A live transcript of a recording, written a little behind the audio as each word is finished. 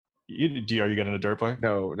Are you getting a dirt bike?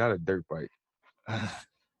 No, not a dirt bike.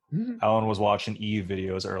 Alan was watching Eve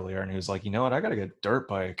videos earlier, and he was like, "You know what? I gotta get a dirt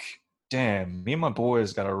bike. Damn, me and my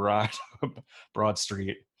boys gotta ride up Broad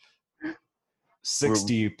Street, six with,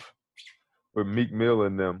 deep." with Meek Mill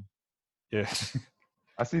in them. Yeah,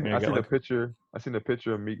 I seen we I got seen a like, picture. I seen a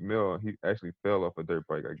picture of Meek Mill. He actually fell off a dirt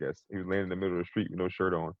bike. I guess he was laying in the middle of the street with no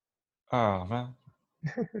shirt on. oh man,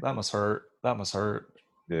 that must hurt. That must hurt,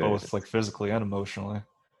 Yeah, both like physically and emotionally.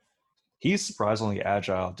 He's surprisingly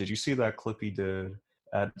agile. Did you see that clip he did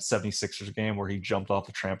at 76ers game where he jumped off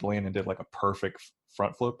the trampoline and did like a perfect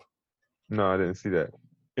front flip? no, I didn't see that.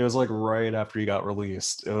 It was like right after he got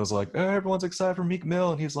released. It was like, oh, everyone's excited for Meek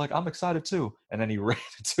Mill, and he's like, I'm excited too. And then he ran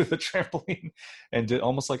into the trampoline and did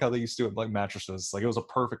almost like how they used to do it, like mattresses. Like it was a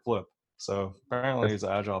perfect flip. So apparently That's, he's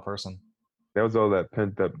an agile person. that was all that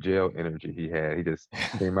pent up jail energy he had. He just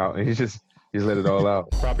came out and he's let it all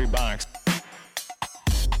out. Property box.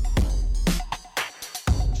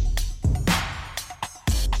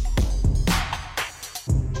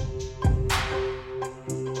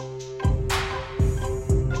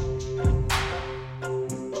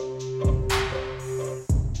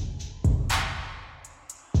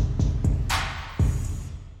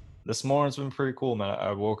 This morning's been pretty cool, man.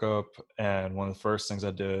 I woke up and one of the first things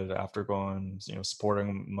I did after going,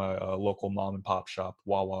 supporting my local mom and pop shop,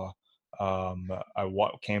 Wawa,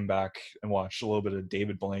 came back and watched a little bit of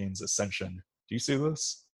David Blaine's Ascension. Do you see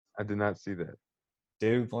this? I did not see that.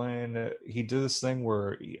 David Blaine, he did this thing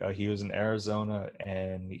where he was in Arizona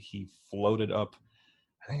and he floated up,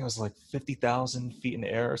 I think it was like 50,000 feet in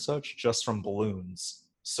the air or such, just from balloons.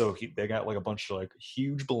 So they got like a bunch of like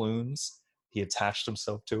huge balloons. He attached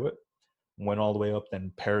himself to it, went all the way up,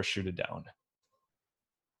 then parachuted down.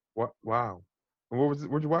 What? Wow. And what was it?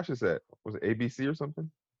 Where'd you watch this at? Was it ABC or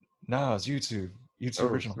something? No, it's YouTube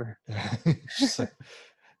original. It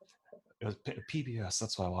was PBS.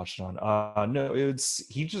 That's why I watched it on. No,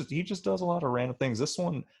 he just does a lot of random things. This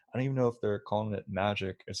one, I don't even know if they're calling it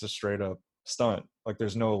magic. It's a straight up stunt. Like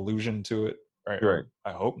there's no illusion to it. Right? Right.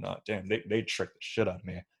 I hope not. Damn, they tricked the shit out of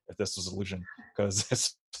me if this was illusion,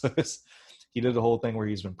 because he did the whole thing where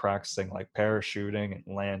he's been practicing like parachuting and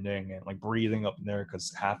landing and like breathing up in there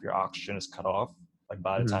because half your oxygen is cut off like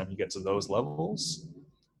by the time you get to those levels.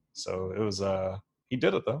 So it was he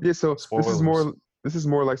did it though. Yeah. So Spoilers. this is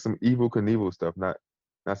more like some Evil Knievel stuff, not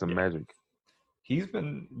some magic.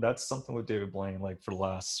 That's something with David Blaine like for the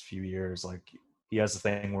last few years. Like he has a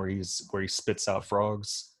thing where he spits out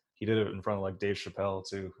frogs. He did it in front of like Dave Chappelle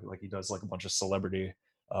too. Like he does like a bunch of celebrity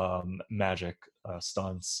magic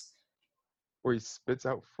stunts. Where he spits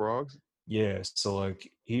out frogs? Yeah, so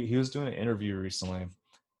like he was doing an interview recently,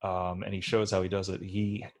 and he shows how he does it.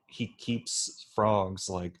 He keeps frogs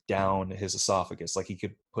like down his esophagus, like he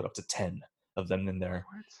could put up to 10 of them in there,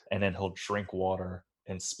 What? and then he'll drink water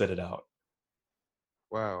and spit it out.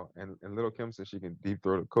 Wow. And Little Kim said she can deep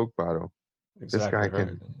throat a Coke bottle. Exactly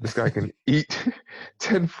right. This guy can eat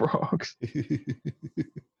 10 frogs.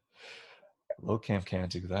 Lil Kim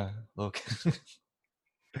can't do that. Lil Kim.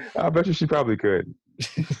 I bet you she probably could.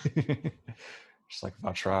 Just like if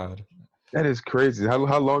I tried. That is crazy. How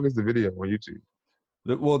long is the video on YouTube?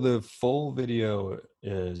 The full video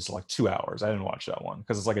is like 2 hours. I didn't watch that one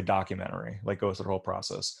because it's like a documentary, like goes through the whole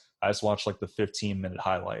process. I just watched like the 15-minute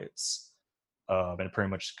highlights. And it pretty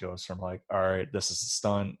much goes from like, all right, this is the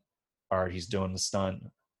stunt. All right, he's doing the stunt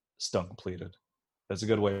completed. That's a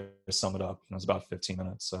good way to sum it up. It was about 15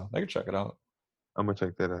 minutes, so they can check it out. I'm gonna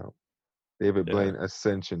check that out. David Blaine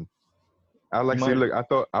Ascension. I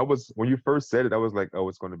thought when you first said it, I was like, oh,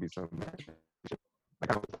 it's gonna be something. Like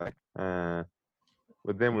I was like,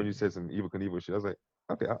 but then when you said some Evil Knievel shit, I was like,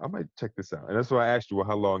 okay, I might check this out. And that's why I asked you, well,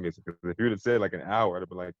 how long is it? Because if you would have said like an hour, I'd have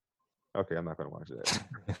been like, okay, I'm not gonna watch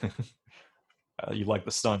that. You like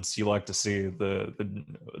the stunts. You like to see the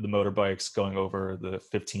motorbikes going over the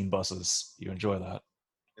 15 buses. You enjoy that.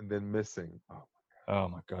 And then missing. Oh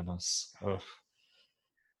my goodness. Ugh.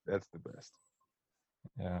 That's the best.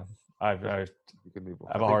 Yeah, I have a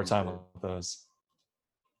hard time with those.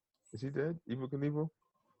 Is he dead? Evil Knievel?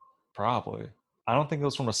 Probably. I don't think it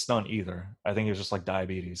was from a stunt either. I think it was just like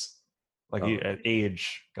diabetes. Like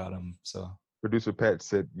age got him. So producer Pat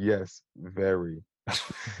said yes, very.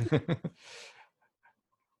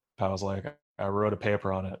 Pat was like, I wrote a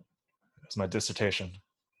paper on it. It's my dissertation.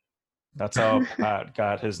 That's how Pat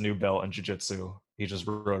got his new belt in jiu-jitsu. He just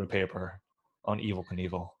wrote a paper on Evil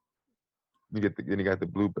Knievel. Then you got the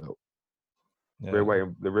blue belt. Yeah. The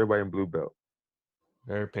red, white, and blue belt.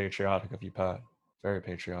 Very patriotic of you, Pat. Very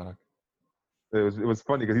patriotic. It was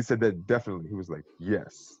funny because he said that definitely. He was like,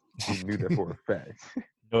 yes. He knew that for a fact.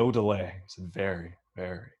 No delay. It's very,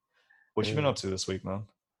 very. What you been Yeah. up to this week, man?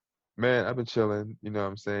 Man, I've been chilling, you know what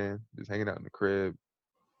I'm saying? Just hanging out in the crib,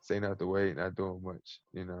 staying out the way, not doing much,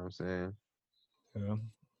 you know what I'm saying? Yeah.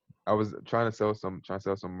 I was trying to sell some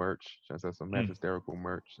merch, trying to sell some Match Mm, Hysterical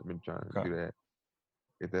merch. I've been trying to okay. do that,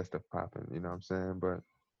 get that stuff popping, you know what I'm saying? But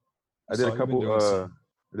I I did a saw you've been couple doing some.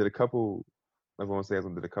 I did a couple I was gonna say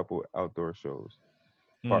I did a couple outdoor shows,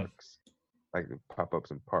 Mm, parks, like the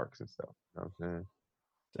pop-ups in parks and stuff. You know what I'm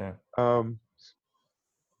saying? damn.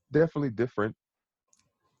 Definitely different.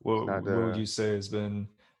 It's not What would you say has been?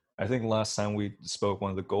 I think last time we spoke, one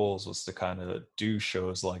of the goals was to kind of do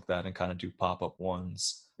shows like that and kind of do pop up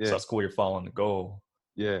ones. So yeah, that's cool. You're following the goal.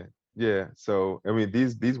 yeah, yeah. So I mean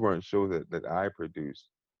these weren't shows that I produced.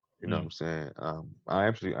 You know what Mm,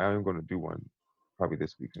 I'm saying? I am gonna do one probably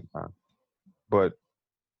this week sometime. But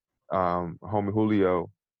homie Julio,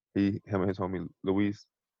 him and his homie Luis,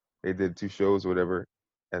 they did two shows or whatever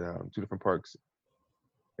at two different parks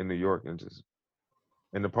in New York and just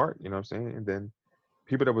in the park, you know what I'm saying? And then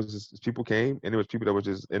people came and there was people that was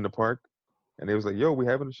just in the park and they was like, yo, we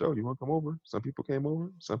having a show. You wanna come over? Some people came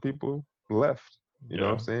over, some people left. You know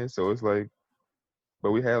what I'm yeah. saying? So it's like,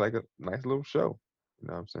 but we had like a nice little show. You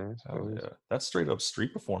know what I'm saying? So Hell it was, yeah. That's straight up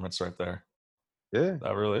street performance right there. yeah.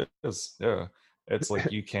 That really is. Yeah. It's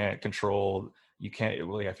like you can't control, you can't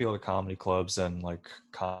really, I feel the comedy clubs and like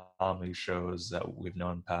comedy shows that we've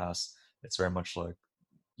known in the past, it's very much like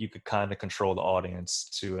you could kind of control the audience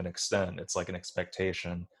to an extent. It's like an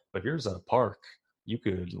expectation. But here's a park. You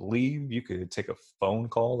could leave, you could take a phone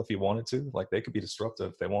call if you wanted to. Like they could be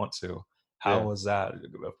disruptive if they want to. Yeah. How is that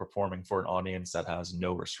performing for an audience that has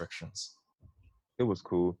no restrictions? It was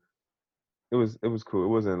cool. It was cool. It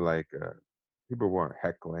wasn't like people weren't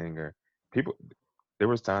heckling or people there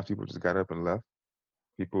was times people just got up and left.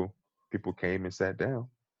 People people came and sat down.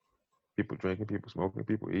 People drinking, people smoking,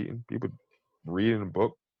 people eating, people reading a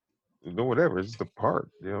book, doing whatever. It's just a park,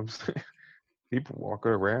 you know what I'm saying? People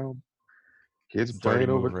walking around, kids It's a dirty playing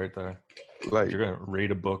move over right there. If like you're gonna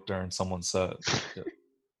read a book during someone's set,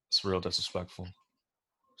 it's real disrespectful.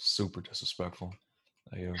 Super disrespectful.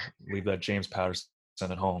 I leave that James Patterson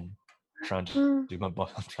at home. Trying to do my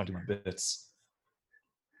I'm trying to do my bits.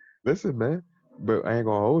 listen, man. But I ain't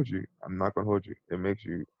gonna hold you. I'm not gonna hold you. It makes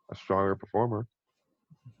you a stronger performer.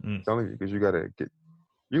 Mm. I'm telling you, because you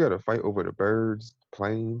gotta fight over the birds,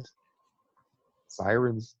 planes,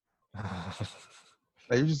 sirens.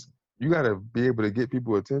 Like you gotta be able to get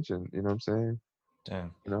people attention. You know what I'm saying?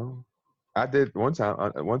 Damn. You know, I did one time.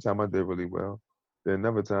 One time I did really well. Then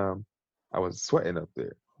another time, I was sweating up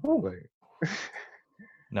there. Woo. Like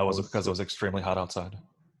Now I was it was. because it was extremely hot outside?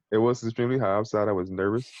 It was extremely hot outside. I was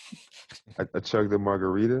nervous. I chugged a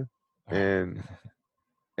margarita, All right.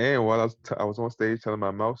 and while I was on stage telling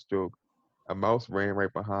my mouse joke, a mouse ran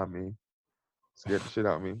right behind me, scared the shit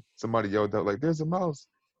out of me. Somebody yelled out like, "There's a mouse!"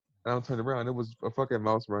 And I turned around. It was a fucking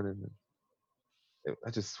mouse running. I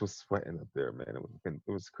just was sweating up there, man.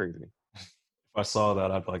 It was crazy. If I saw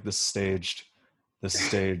that, I'd be like, "This is staged. This is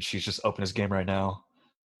staged. He's just upping his game right now,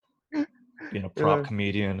 being a prop Yeah.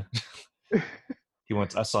 comedian." He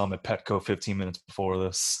went. I saw him at Petco 15 minutes before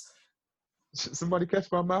this. Somebody catch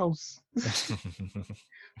my mouse.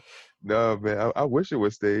 No, man. I wish it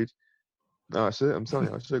was staged. No, I should. I'm telling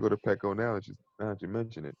you, I should go to Petco now that you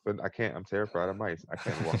mention it. But I can't. I'm terrified of mice. I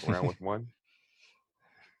can't walk around with one.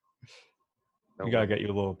 No You gotta way. get you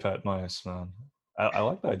a little pet mice, man. I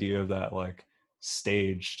like the idea of that, like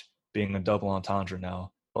staged being a double entendre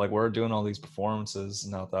now. Like we're doing all these performances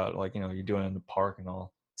now that, like, you're doing it in the park and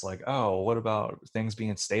all. It's like, oh, what about things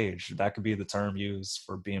being staged? That could be the term used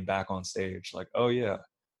for being back on stage. Like, oh yeah,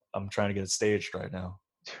 I'm trying to get it staged right now.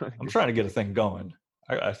 Trying to I'm get trying to get a staged. thing going.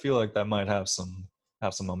 I feel like that might have some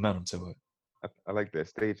momentum to it. I like that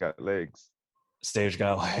stage got legs. Stage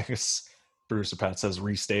got legs. Producer Pat says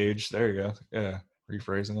restage. There you go. Yeah,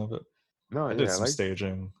 rephrasing of it. No, I did yeah, I some like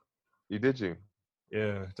staging. you. Did you?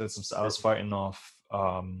 Yeah, did some. I Where- was fighting off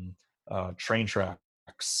train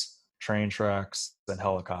tracks, and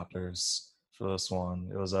helicopters for this one.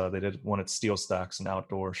 It was they did one at Steel Stacks, an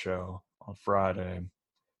outdoor show on Friday,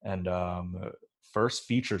 and first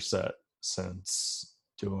feature set since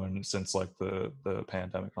like the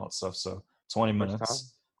pandemic and all that stuff. So 20 First time?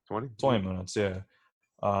 minutes, 20? Yeah. 20 minutes, yeah.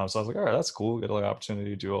 So I was like, all right, that's cool. Get like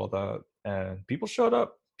opportunity to do all that, and people showed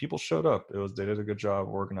up. People showed up. They did a good job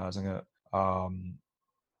organizing it. Um,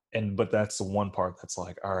 but that's the one part that's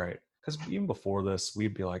like, all right, because even before this,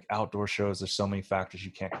 we'd be like, outdoor shows. There's so many factors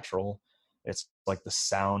you can't control. It's like the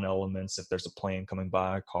sound elements. If there's a plane coming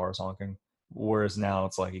by, cars honking. Whereas now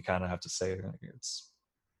it's like you kind of have to say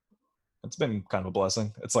it's been kind of a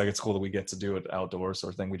blessing. It's like it's cool that we get to do it outdoors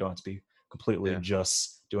sort of thing. We don't have to be completely Yeah.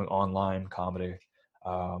 just doing online comedy.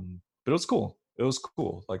 But it was cool. It was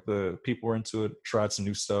cool. Like the people were into it, tried some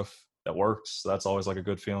new stuff that worked. So that's always like a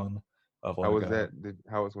good feeling of How like was that?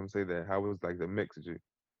 How I was going to say that? How was like the mix? Did you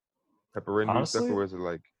pepper in new stuff, or honestly, was it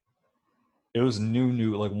like, it was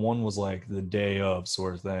new. Like one was like the day of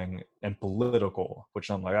sort of thing and political, which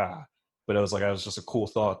I'm like, but it was like, I was just a cool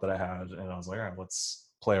thought that I had. And I was like, all right, let's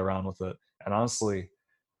play around with it. And honestly,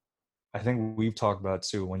 I think we've talked about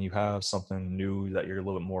too, when you have something new that you're a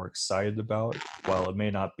little bit more excited about, while it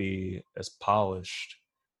may not be as polished,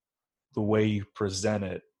 the way you present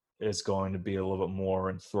it is going to be a little bit more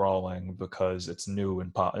enthralling because it's new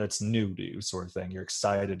and it's new to you, sort of thing. You're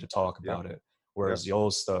excited to talk yep, about it. yep. Whereas the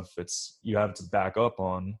old stuff, it's you have to back up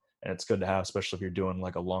on, and it's good to have, especially if you're doing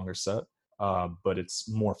like a longer set. But it's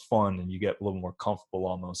more fun, and you get a little more comfortable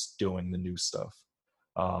almost doing the new stuff.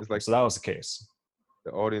 It's like So that was the case.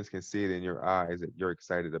 the audience can see it in your eyes that you're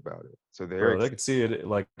excited about it. So they're Bro, they could see it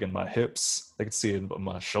like in my hips. They could see it in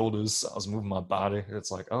my shoulders. I was moving my body.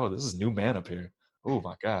 It's like, oh, this is new man up here. Oh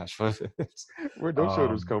my gosh. where'd those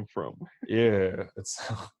shoulders um, come from? yeah, it's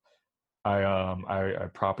I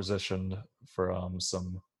propositioned for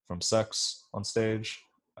some from sex on stage.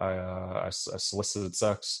 I solicited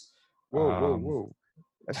sex. Whoa, whoa, Um, whoa.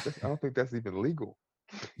 That's I don't think that's even legal.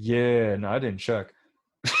 yeah, no, I didn't check.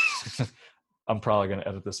 I'm probably gonna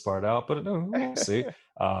edit this part out, but no, we'll see.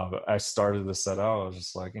 I started the set out. I was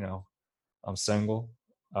just like, I'm single.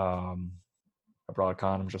 Um, I brought a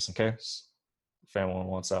condom just in case. If anyone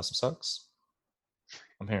wants to have some sex,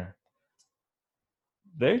 I'm here.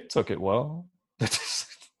 They took it well. They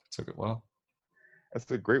took it well. That's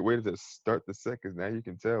a great way to just start the set, because now you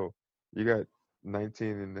can tell you got 19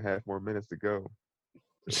 and a half more minutes to go.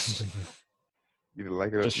 Either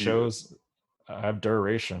like it or Just shows I have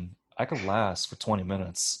duration. I could last for 20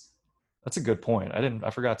 minutes. That's a good point. I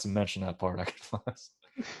forgot to mention that part. I could last.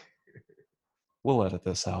 We'll edit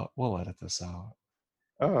this out. We'll edit this out.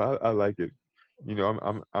 oh, I like it.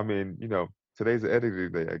 I mean, today's the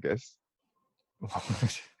editing day, I guess.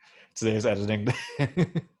 Today's editing day.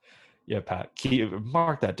 Yeah, Pat.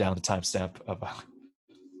 Mark that down, the timestamp of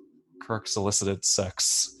Kirk solicited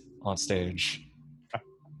sex on stage.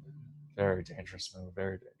 Very dangerous move.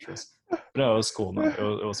 Very dangerous. But no, it was cool. No,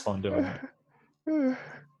 it was fun doing it.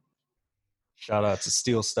 Shout out to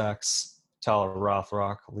Steel Stacks, Tyler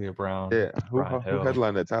Rothrock, Leah Brown, Yeah, Brian who Hill.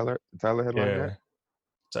 headlined that? Tyler headlined that? Yeah.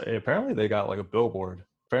 So apparently they got like a billboard.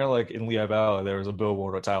 Apparently, like in Lehigh Valley, there was a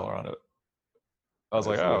billboard with Tyler on it. I Oh, was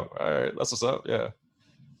like, that's lit. oh, all right, that's what's up. Yeah.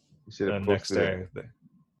 You should And have then next posted it. day,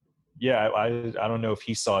 yeah, I don't know if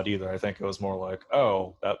he saw it either. I think it was more like,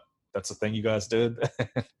 oh, that's the thing you guys did.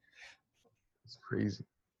 It's crazy.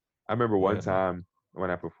 I remember one Yeah. time when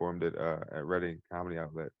I performed at Reading Comedy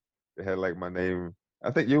Outlet, they had like my name.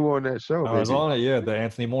 I think you were on that show, I was maybe. on it. Yeah, the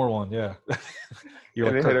Anthony Moore one. Yeah. You're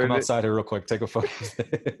And like, they had Kirk, her come outside here real quick. Take a photo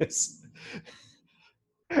of this.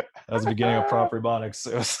 That was the beginning of Proper Ebonics.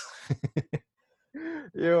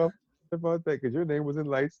 yeah, about that, because your name was in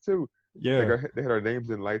lights too. Like Yeah. they had our names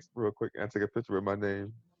in lights real quick, and I took a picture with my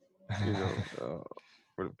name,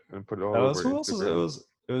 and put it all That was over who else was it? Instagram.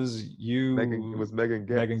 It was It you, was Megan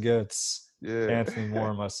Megan Getz. Getz, Yeah. Anthony Moore,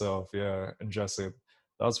 and myself. Yeah, and Jesse.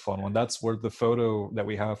 That was a fun one. That's where the photo that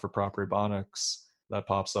we have for Proper Ebonics that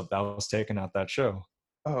pops up. That was taken at that show.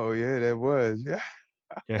 Oh yeah, that was, yeah.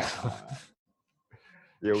 Yeah.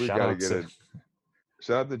 Yeah, we Shout gotta out get to. a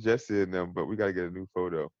shout out to Jesse and them, but we gotta get a new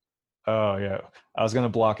photo. Oh yeah, I was gonna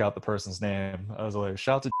block out the person's name. I was like,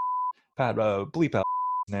 shout out to Pat. Bleep out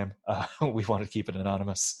name. We want to keep it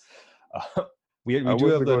anonymous. Uh, we I do have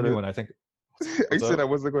wasn't the going new to. one. I think. He What's said I up?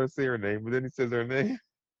 wasn't going to say her name, but then he says her name.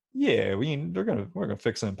 Yeah, we're gonna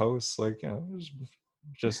fix it in post. Like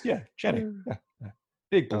just yeah, Jenny. Yeah, yeah.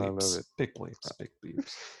 Big Oh, I love it. bleeps, big bleeps, big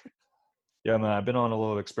bleeps. Yeah, man, I've been on a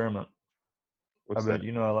little experiment. What's I've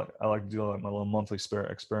been, that? I like to do like my little monthly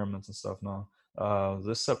experiments and stuff now.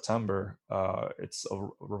 This September, it's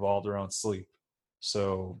revolved around sleep.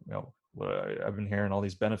 So I've been hearing all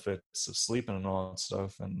these benefits of sleeping and all that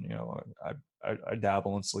stuff, and I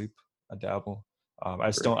dabble in sleep. I dabble. I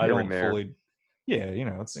just don't. I Here and don't there. fully. Yeah,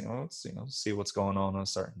 see what's going on a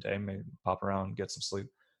certain day. Maybe pop around and get some sleep.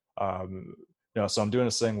 Um, so I'm doing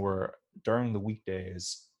this thing where during the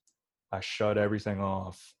weekdays, I shut everything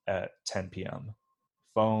off at 10 p.m.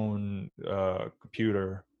 Phone,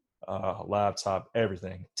 computer, laptop,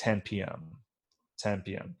 everything, 10 p.m. 10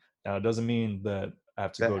 p.m. Now, it doesn't mean that I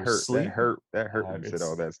have to That go to hurt. That sleep. hurt. That hurt when you said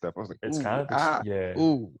all It's that stuff. I was like, it's ooh, kind of ah, yeah,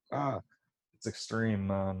 ooh, ah. it's extreme,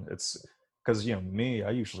 man. It's because me,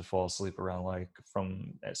 I usually fall asleep around like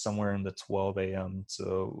from somewhere in the 12 a.m.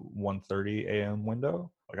 to 1:30 a.m.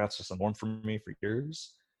 window. Like that's just a norm for me for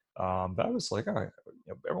years. But I was like, all right,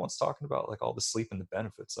 everyone's talking about like all the sleep and the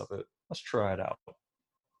benefits of it. Let's try it out.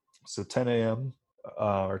 So 10 a.m.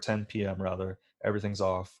 Or 10 p.m. rather, everything's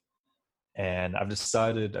off, and I've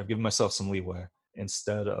given myself some leeway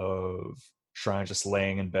instead of trying just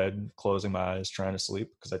laying in bed, closing my eyes, trying to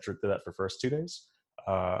sleep because I did that for the first 2 days.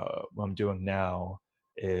 What I'm doing now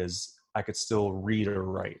is I could still read or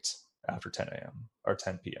write after 10 a.m. or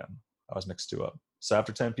 10 p.m. I was mixed two up. So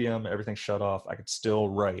after 10 p.m., everything's shut off. I could still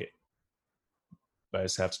write, but I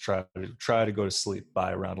just have to try to go to sleep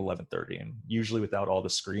by around 11:30. And usually, without all the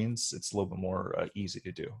screens, it's a little bit more easy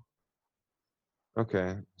to do.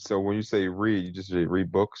 Okay. So when you say read, you just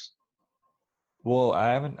read books? Well,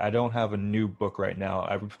 I don't have a new book right now.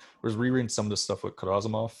 I was rereading some of the stuff with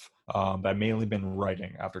Karazimov, but I've mainly been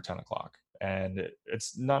writing after 10 o'clock. And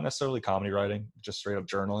it's not necessarily comedy writing, just straight up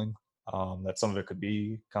journaling. That some of it could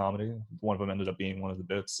be comedy. One of them ended up being one of the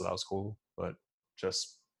bits, so that was cool. But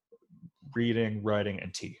just reading, writing,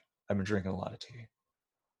 and tea. I've been drinking a lot of tea.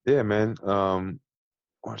 Yeah, man.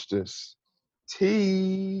 Watch this.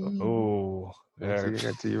 Tea. Oh, Let me there. see.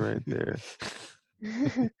 I got tea right there.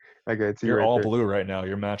 I got tea You're right all there. blue right now.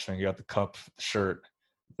 You're matching. You got the cup, the shirt,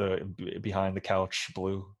 the behind the couch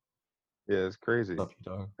blue. Yeah, it's crazy. What's up,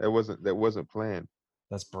 you dog? That wasn't planned.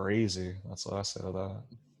 That's brazy. That's what I say to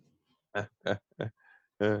that.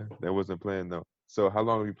 Yeah, that wasn't planned though. So how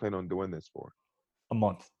long are you planning on doing this for? A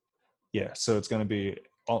month. Yeah. So it's going to be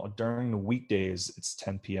during the weekdays, it's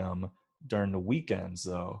 10 p.m. During the weekends,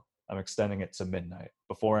 though, I'm extending it to midnight.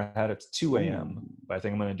 Before I had it to 2 Ooh. a.m., but I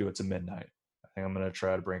think I'm going to do it to midnight. I think I'm going to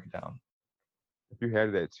try to break it down. If you had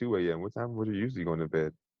it at 2 a.m., what time would you usually go to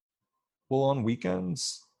bed? Well, on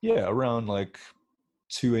weekends, yeah, around like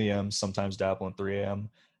 2 a.m., sometimes dabble in 3 a.m.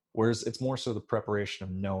 Whereas it's more so the preparation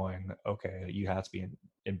of knowing, okay, you have to be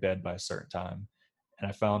in bed by a certain time. And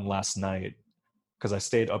I found last night, because I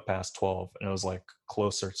stayed up past 12 and it was like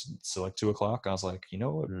closer to like 2 o'clock, I was like, you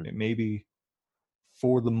know what, Mm. maybe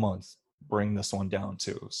for the month, bring this one down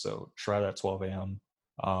too. So try that 12 a.m.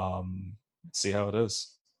 Um, see how it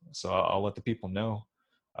is. So I'll let the people know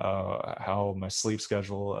how my sleep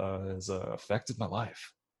schedule has affected my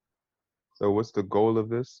life. So what's the goal of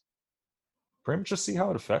this? Pretty much just see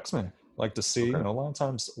how it affects me. Like to see, Okay. a lot of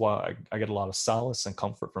times, while I get a lot of solace and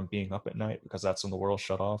comfort from being up at night because that's when the world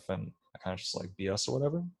shut off and I kind of just like BS or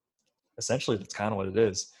whatever. Essentially, that's kind of what it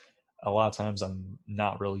is. A lot of times, I'm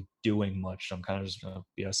not really doing much. I'm kind of just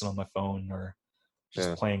BSing on my phone or just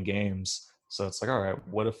Yeah. playing games. So it's like, all right,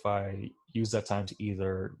 what if I use that time to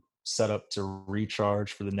either set up to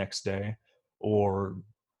recharge for the next day or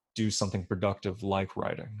do something productive like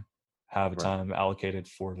writing? Have a Right. time allocated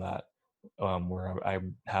for that where I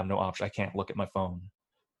have no option. I can't look at my phone.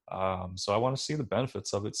 So I want to see the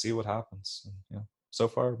benefits of it, see what happens. And, so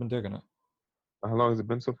far, I've been digging it. How long has it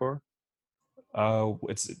been so far?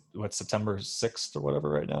 It's what September 6th or whatever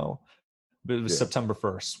right now. But it was Yeah. September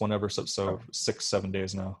 1st, whenever. So Oh, 6, 7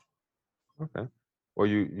 days now. okay. Well,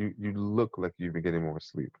 you look like you've been getting more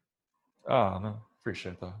sleep. Oh no,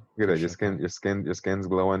 appreciate that. Look at that. Your Appreciate skin, that. your skin's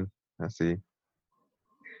glowing. I see.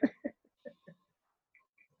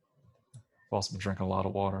 I've also been drinking a lot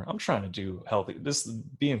of water. I'm trying to do healthy. This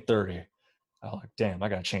being 30, I'm like, damn, I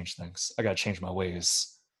gotta change things. I gotta change my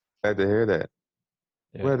ways. Glad to hear that.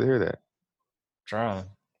 Glad Yeah, to hear that. trying,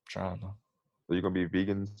 trying. So you're gonna be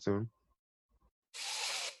vegan soon?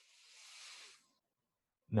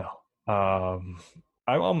 No. Um,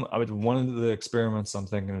 one of the experiments I'm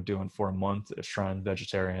thinking of doing for a month is trying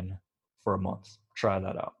vegetarian for a month. Try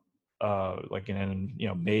that out. Like, and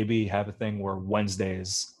maybe have a thing where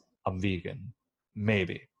Wednesdays I'm vegan.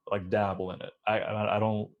 Maybe like dabble in it. I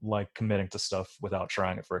don't like committing to stuff without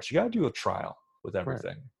trying it first. You gotta do a trial with Right.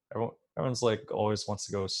 everything. Everyone's like always wants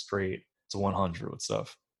to go straight to 100 with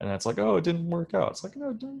stuff, and it's like, oh, it didn't work out. It's like,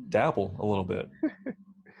 no, dabble a little bit,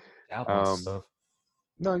 dabble into Um. stuff.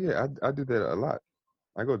 No. Yeah. I do that a lot.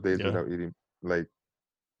 I go days Yeah. without eating. Like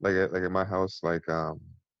at my house.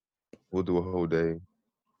 We'll do a whole day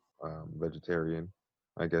vegetarian.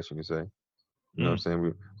 I guess you can say. You know what I'm Mm, saying?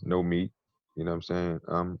 We no meat. You know what I'm saying?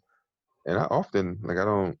 And I often like I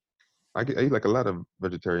don't. I eat like a lot of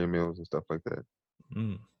vegetarian meals and stuff like that.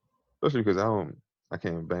 mm. Especially because I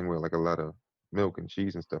can't bang with like a lot of milk and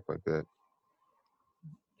cheese and stuff like that.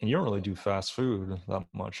 And you don't really do fast food that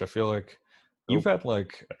much. I feel like you've Nope. had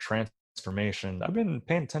like a transformation. I've been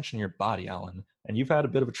paying attention to your body, Alan, and you've had a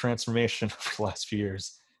bit of a transformation for the last few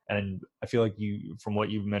years. And I feel like from what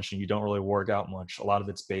you've mentioned, you don't really work out much. A lot of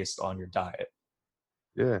it's based on your diet.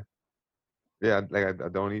 Yeah. Yeah, like I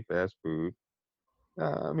don't eat fast food.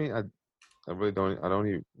 I mean, I really don't. I don't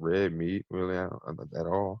eat red meat really at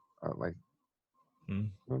all. I like, Mm, you know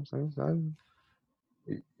what I'm saying? So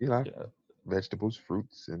I eat like yeah. vegetables,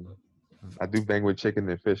 fruits, and I do bang with chicken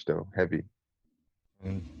and fish though, heavy.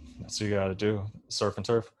 And that's what you got to do. Surf and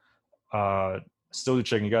turf. Uh, Still do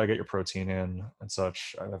chicken. You got to get your protein in and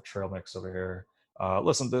such. I have trail mix over here.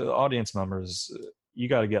 Listen, the audience members, you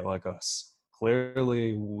got to get like us.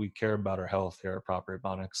 Clearly, we care about our health here at Proper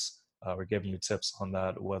Ebonics. We're giving you tips on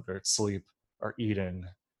that, whether it's sleep or eating.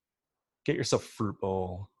 Get yourself a fruit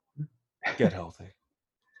bowl. Get healthy.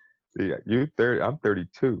 Yeah, you 30. I'm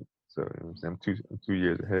 32, so you know what I'm saying I'm 2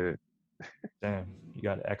 years ahead. Damn, you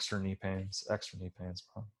got extra knee pains. Extra knee pains,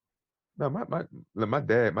 bro. No, my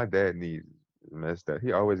dad needs messed up.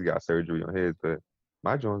 He always got surgery on his, but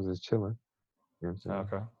my joints is chilling. You know what I'm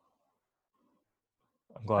saying? Okay,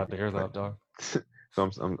 I'm glad to hear Like, that, dog. so I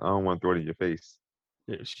don't want to throw it in your face.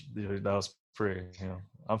 Yeah, that was pretty.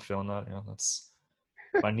 I'm feeling that. That's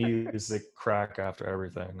my knees. They crack after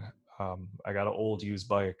everything. I got an old used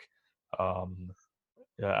bike. Um,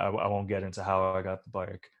 yeah, I won't get into how I got the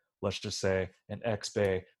bike. Let's just say an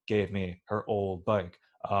ex-bae gave me her old bike.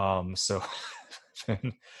 So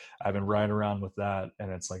I've been riding around with that,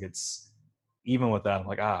 and it's even with that, I'm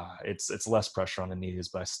like, it's less pressure on the knees,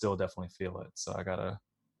 but I still definitely feel it. So I gotta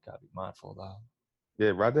be mindful of that.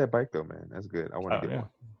 Yeah, ride that bike though, man. That's good. I want to Oh get yeah, one.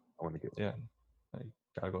 I want to get one. yeah.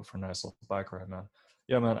 I gotta go for a nice little bike ride, man.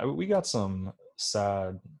 Yeah, man. We got some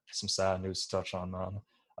sad news to touch on, man.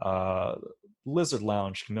 Uh, Lizard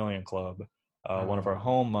Lounge Chameleon Club, one of our Uh,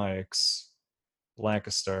 home mics,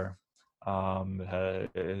 Lancaster,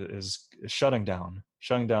 is shutting down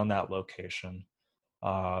that location.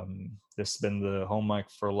 This has been the home mic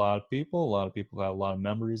for a lot of people. A lot of people have a lot of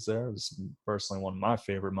memories there. This is personally one of my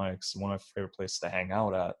favorite mics, one of my favorite places to hang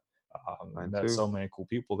out at. mine Met too. so many cool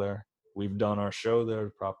people there. We've done our show there,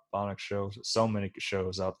 the Proponic show, so many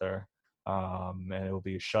shows out there. And it will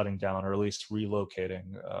be shutting down or at least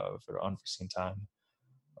relocating for unforeseen time.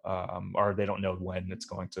 Or they don't know when it's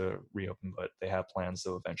going to reopen, but they have plans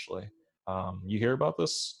to eventually. You hear about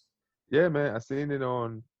this? Yeah, man. I seen it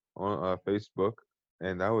on Facebook,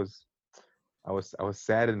 and I was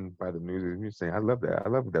saddened by the news. You were saying I love that. I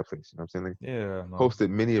love that place. You know what I'm saying? Like, Yeah, man. hosted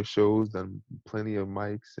many of shows, done plenty of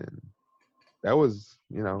mics, and that was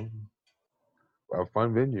a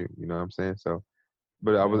fun venue. You know what I'm saying? So,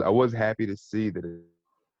 but Yeah. I was happy to see that it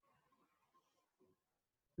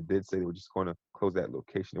did say they were just going to close that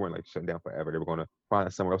location. They weren't like shutting down forever. They were going to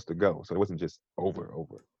find somewhere else to go. So it wasn't just over.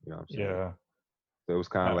 You know what I'm saying? Yeah. So it was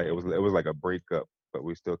kind of like I, it was like a breakup, but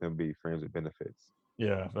we still can be friends with benefits.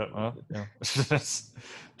 yeah, but yeah.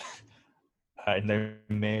 And they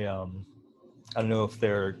may I don't know if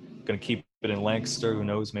they're gonna keep it in Lancaster. Who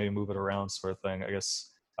knows? Maybe move it around, sort of thing. I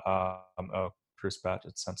guess. Oh, Chris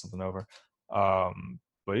Patchett sent something over.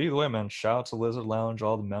 But either way, man, shout out to Lizard Lounge.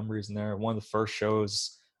 All the memories in there. One of the first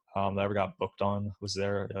shows that I ever got booked on was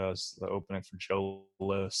there. It was the opening for Joe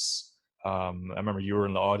List. I remember you were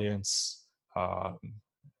in the audience. Um,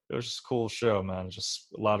 it was just a cool show, man. Just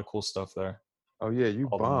a lot of cool stuff there. Oh yeah, you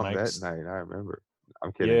All the bombed that mics. night. I remember.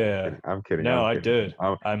 I'm kidding. I'm Yeah. kidding. I'm kidding. No, I'm I kidding. did.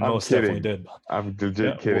 I I'm most definitely kidding. did. I'm Yeah.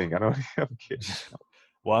 legit kidding. I don't. I'm kidding.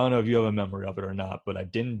 Well, I don't know if you have a memory of it or not, but I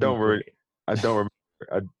didn't do Don't worry. great. I don't remember.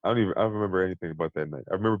 I don't even. I don't remember anything about that night.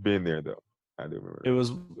 I remember being there though. I do remember. It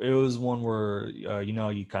was one where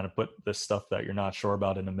you kind of put the stuff that you're not sure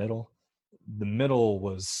about in the middle. The middle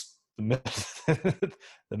was the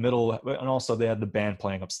the middle, and also they had the band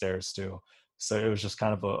playing upstairs too. So it was just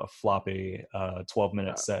kind of a floppy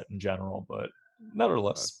 12-minute Uh, set in general, but I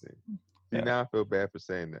nevertheless, see. See, yeah, now I feel bad for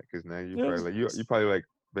saying that because now you it probably was, like you probably like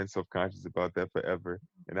been self-conscious about that forever,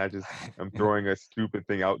 and I just I'm throwing a stupid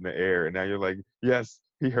thing out in the air, and now you're like, yes,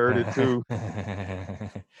 he heard it too.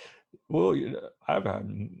 Well, I've had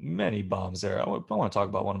many bombs there. I want to talk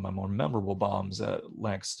about one of my more memorable bombs at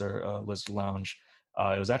Lancaster Lizard Lounge.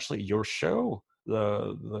 It was actually your show,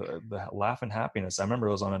 the Laugh and Happiness. I remember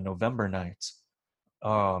it was on a November night.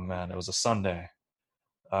 Oh man, it was a Sunday.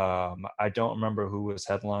 I don't remember who was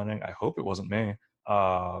headlining. I hope it wasn't me.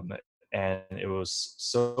 Um, and it was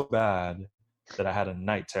so bad that I had a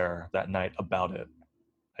night terror that night about it.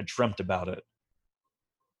 I dreamt about it.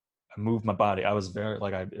 I moved my body. I was very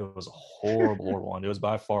it was a horrible one. It was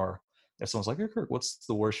by far. If someone's like, "Hey, Kirk, what's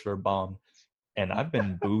the worst you've ever bombed?" And I've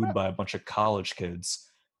been booed by a bunch of college kids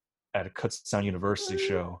at a Kutztown University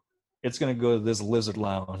show. It's gonna go to this Lizard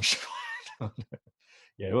Lounge.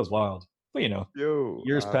 Yeah, it was wild. But Yo,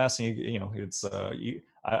 years passing, it's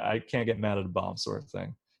I can't get mad at a bomb sort of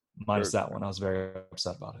thing. Minus Kirk, that one, I was very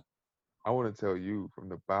upset about it. I want to tell you from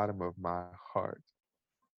the bottom of my heart,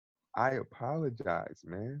 I apologize,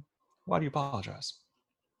 man. Why do you apologize?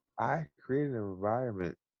 I created an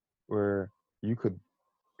environment where you could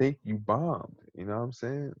think you bombed. You know what I'm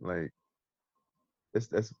saying? Like it's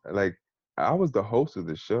that's like I was the host of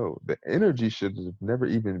the show. The energy should have never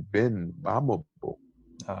even been bombable.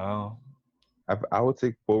 Oh, I would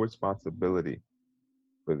take full responsibility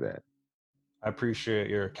for that. I appreciate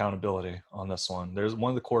your accountability on this one. There's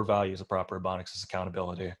one of the core values of proper robotics is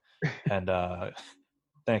accountability, and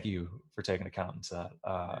thank you for taking account into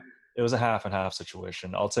that. It was a half and half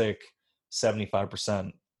situation. I'll take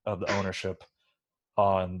 75% of the ownership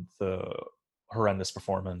on the horrendous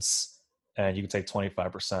performance, and you can take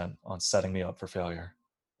 25% on setting me up for failure.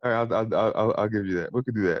 All right, I'll give you that. We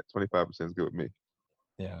could do that. 25% is good with me.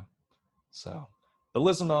 Yeah. So, but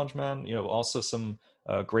Lisbon Knowledge, man, also some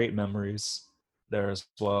great memories there as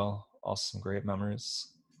well. Also some great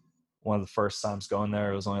memories. One of the first times going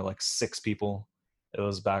there, it was only like 6 people. It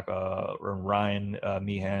was back when Ryan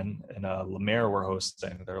Meehan and Lemaire were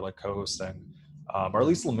hosting. They were like co-hosting, or at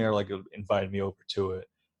least Lemaire like invited me over to it.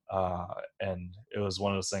 And it was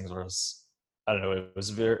one of those things where I don't know, it was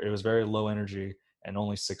very low energy and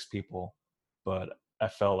only 6 people, but I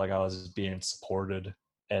felt like I was being supported,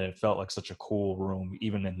 and it felt like such a cool room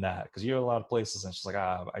even in that, because you have a lot of places and it's just like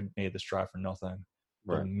I made this drive for nothing.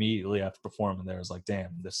 But Right. immediately after performing there, it's like,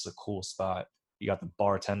 damn, this is a cool spot. You got the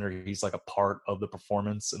bartender; he's like a part of the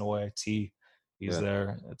performance in a way. He's Yeah.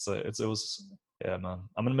 there. It was, yeah, man.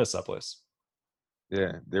 I'm gonna miss that place.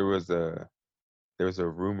 Yeah. There was a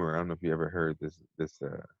rumor. I don't know if you ever heard this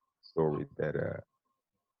story that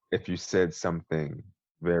if you said something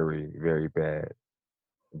very very bad,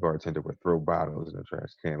 the bartender would throw bottles in the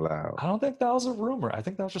trash can loud. I don't think that was a rumor. I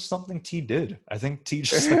think that was just something T did. I think T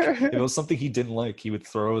just like, if it was something he didn't like, he would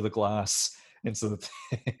throw the glass into the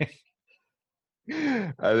thing.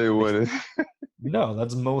 I didn't want to. No,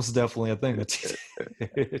 that's most definitely a thing that T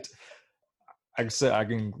did. I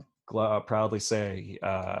can proudly say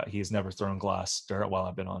he's never thrown glass dirt while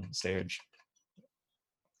I've been on stage.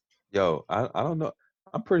 Yo, I don't know.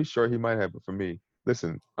 I'm pretty sure he might have, but for me,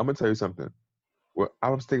 listen, I'm gonna tell you something. Well, I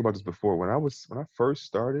was thinking about this before. When I first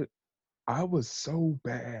started, I was so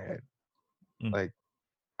bad. Mm. Like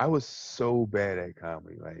I was so bad at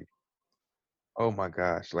comedy. Like, oh my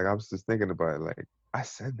gosh. Like I was just thinking about it. Like, I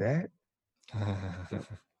said that?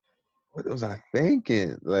 What was I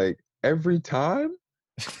thinking? Like every time?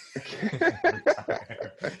 Every time.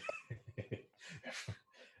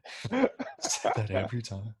 Said that every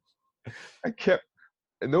time. I kept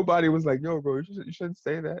and nobody was like, yo, bro, you shouldn't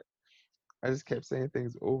say that. I just kept saying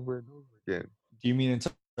things over and over again. Do you mean in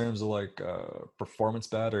terms of like performance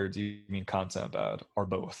bad, or do you mean content bad, or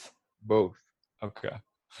both? Both. Okay.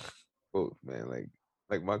 Both, man.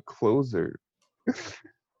 Like my closer, it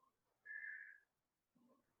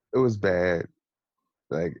was bad.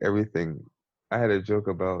 Like everything. I had a joke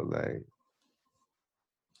about like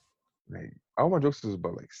all my jokes was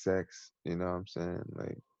about like sex, you know what I'm saying?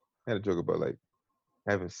 Like I had a joke about like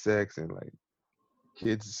having sex and like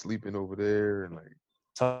kids sleeping over there and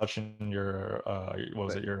Touching your what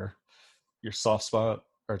was like it, your soft spot,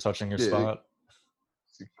 or touching your yeah, spot?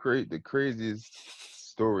 the craziest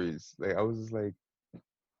stories. Like I was just like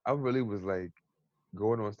I really was like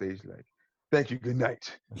going on stage like, thank you, good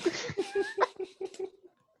night.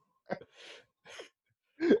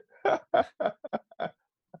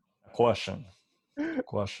 Question.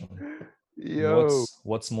 Question. Yo,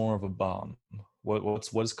 What's more of a bomb? What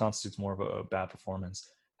constitutes more of a bad performance?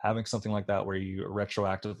 Having something like that where you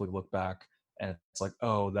retroactively look back and it's like,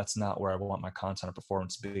 oh, that's not where I want my content or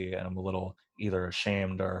performance to be, and I'm a little either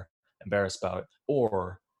ashamed or embarrassed about it,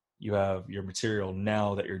 or you have your material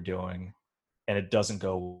now that you're doing and it doesn't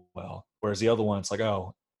go well. Whereas the other one, it's like,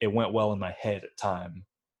 oh, it went well in my head at time,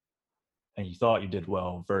 and you thought you did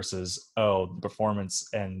well, versus, oh, the performance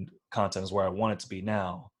and content is where I want it to be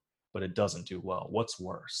now, but it doesn't do well. What's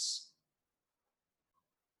worse?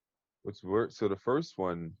 what's worse? So the first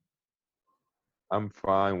one, I'm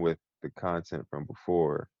fine with the content from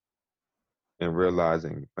before and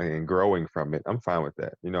realizing and growing from it. I'm fine with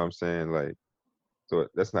that. You know what I'm saying? Like, so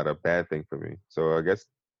that's not a bad thing for me. So I guess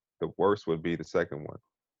the worst would be the second one.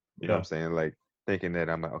 You know what I'm Yeah. saying? Like thinking that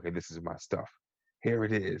I'm like, okay, this is my stuff. Here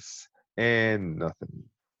it is. And nothing.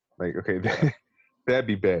 Like, okay, Yeah. that'd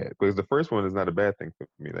be bad. Because the first one is not a bad thing for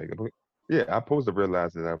me. Like, yeah, I'm supposed to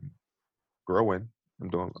realize that I'm growing. You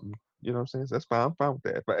know what I'm saying? So that's fine. I'm fine with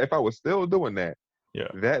that. But if I was still doing that, Yeah.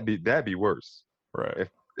 that'd be worse. Right.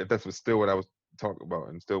 If that's was still what I was talking about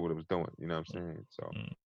and still what I was doing. You know what I'm saying? So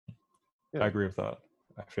Mm. I yeah, agree with that.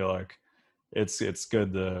 I feel like it's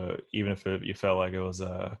good to, even if you felt like it was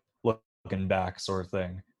a looking back sort of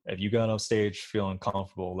thing. If you got off stage feeling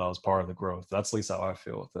comfortable, that was part of the growth. That's at least how I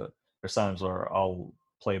feel with it. There's times where I'll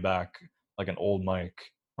play back like an old mic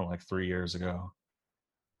from like 3 years ago,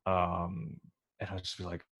 and I'll just be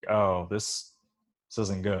like, oh, this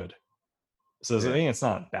isn't good. So I mean, it's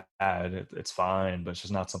not bad. It's fine, but it's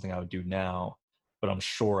just not something I would do now. But I'm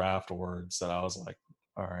sure afterwards that I was like,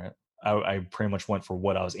 all right, I pretty much went for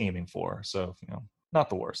what I was aiming for. So, not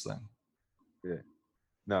the worst thing. Yeah.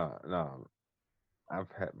 No, no.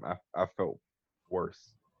 I felt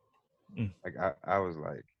worse. Mm. Like I was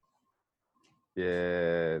like,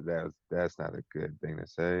 yeah, that's not a good thing to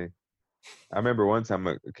say. I remember one time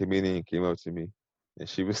a comedian came up to me and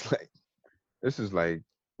she was like, this is like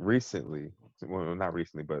recently, well, not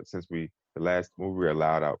recently, but since the last movie we were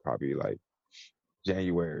allowed out, probably like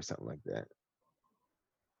January or something like that.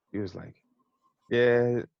 He was like,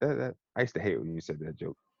 yeah, I used to hate when you said that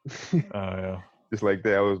joke. Yeah. Just like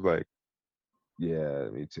that, I was like, yeah,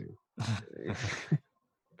 me too.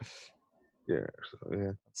 Yeah, so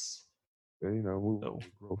yeah, So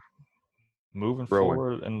growth, moving growing.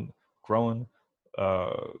 forward and growing,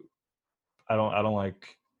 uh, I don't like.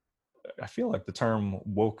 I feel like the term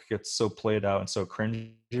woke gets so played out and so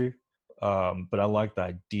cringy, but I like the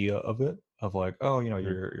idea of it. Of like, oh, Mhm.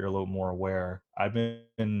 you're a little more aware. I've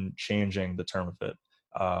been changing the term of it.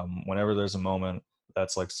 Whenever there's a moment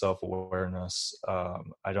that's like self-awareness,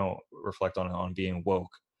 I don't reflect on being woke.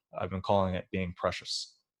 I've been calling it being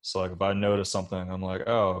precious. So like if I notice something, I'm like,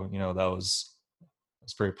 oh, that's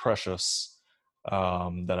very precious.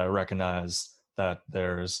 That I recognize that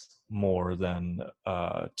there's more than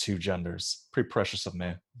two genders. Pretty precious of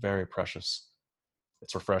me. Very precious.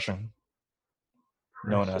 It's refreshing.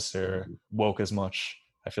 No one has Precious. to woke as much.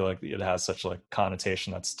 I feel like it has such like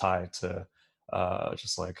connotation that's tied to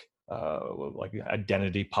just like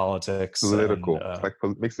identity politics and Political. It's like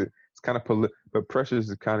makes it. It's kind of but precious.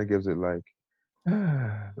 It kind of gives it like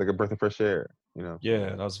like a breath of fresh air.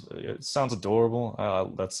 yeah, it sounds adorable.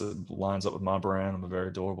 It lines up with my brand. I'm a very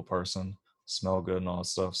adorable person, smell good and all that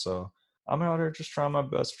stuff. So I'm out here just trying my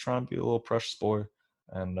best, trying to be a little precious boy,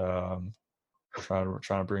 and trying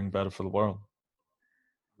to bring better for the world.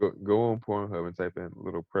 Go on Pornhub and type in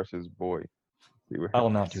 "little precious boy." See what I will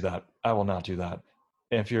not do happens. that. I will not do that.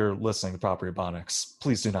 If you're listening to Proper Ebonics,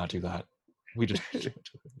 please do not do that. We just See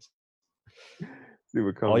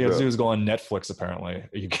what all you comes have to up. do is go on Netflix. Apparently,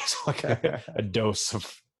 you get like a dose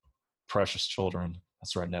of precious children.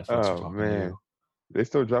 That's right, Netflix. We're Oh talking to you. man, they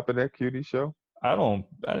still dropping that cutie show? I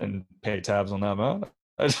didn't pay tabs on that, man.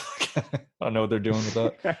 I don't know what they're doing with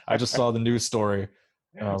that. I just saw the news story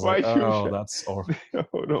and I was like, Why you? oh, that's or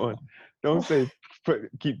Hold on. Don't say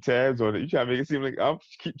keep tabs on it. You try to make it seem like I'll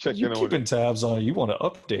keep you checking on it. keeping tabs on it. You want to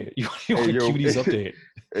update. You Hey want a yo, cuties update.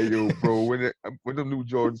 hey yo, bro. When them new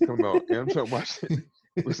Jordans come out, and I'm trying to watch it.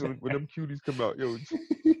 When them cuties come out, yo,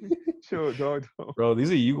 chill, dog. Bro,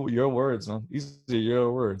 these are your words, man. These are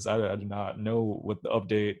your words. I do not know what the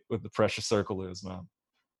update with the Precious Circle is, man.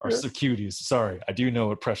 Or Yeah. cuties. Sorry, I do know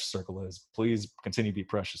what Precious Circle is. Please continue to be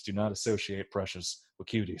precious. Do not associate precious with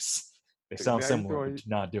cuties. They sound Now similar, but do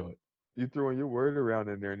not do it. you throwing your word around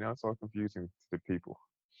in there. Now it's all confusing to people.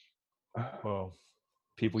 Well,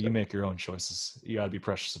 people, you So, make your own choices. You got to be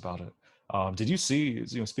precious about it. Did you see?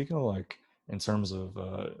 Speaking of like in terms of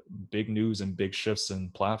big news and big shifts in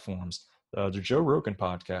platforms, the Joe Rogan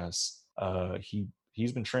podcast.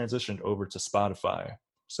 He's been transitioned over to Spotify,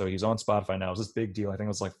 so he's on Spotify now. It's this big deal. I think it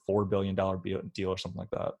was like $4 billion deal or something like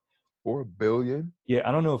that. 4 billion. Yeah,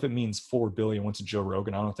 I don't know if it means 4 billion went to Joe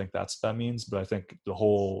Rogan. I don't think that's what that means, but I think the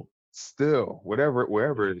whole Still,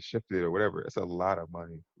 wherever it shifted or whatever, it's a lot of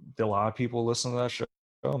money. a lot of people listen to that show.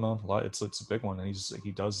 Oh man, it's a big one, and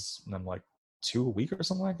he does them like 2 a week or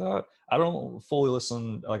something like that. I don't fully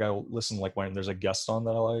listen. Like I listen like when there's a guest on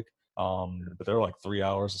that I like. But they're like 3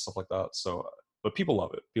 hours and stuff like that. So, but people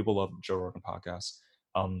love it. People love Joe Rogan podcasts.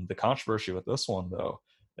 The controversy with this one though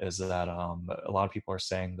is that a lot of people are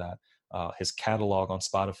saying that his catalog on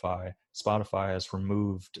Spotify has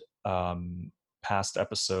removed past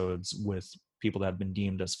episodes with people that have been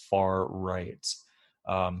deemed as far right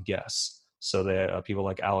guests. So they people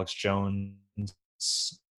like Alex Jones,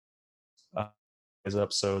 uh, his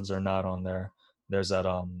episodes are not on there. There's that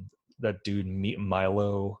dude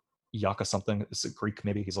Milo Yaka something. It's a Greek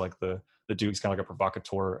maybe. He's like the dude. He's kind of like a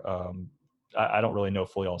provocateur. I don't really know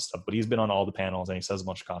fully all the stuff, but he's been on all the panels and he says a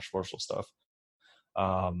bunch of controversial stuff.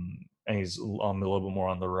 And he's on a little bit more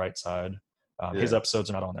on the right side. His Yeah. episodes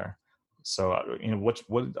are not on there. So what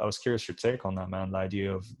I was curious your take on that, man. The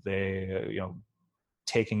idea of they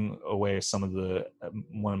taking away some of the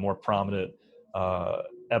one of the more prominent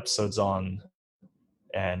episodes on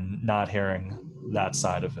and not hearing that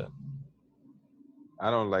side of it.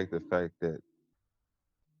 I don't like the fact that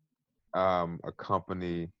a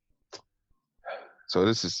company. So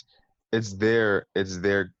this is, it's their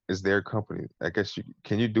company. I guess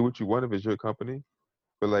you do what you want if it's your company,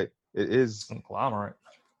 but like It's conglomerate.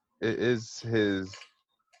 it is his.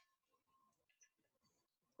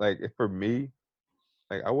 Like if for me,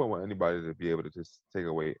 like I wouldn't want anybody to be able to just take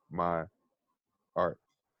away my art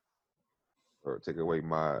or take away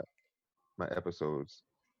my episodes.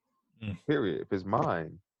 Mm. Period. If it's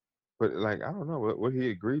mine, but like I don't know what he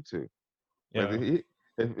agreed to. Like Yeah.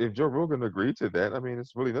 if Joe Rogan agreed to that, I mean,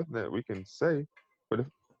 it's really nothing that we can say. But if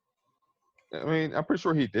I mean, I'm pretty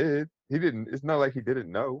sure he did. He didn't. It's not like he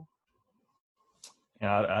didn't know.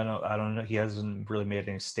 Yeah, I don't know. He hasn't really made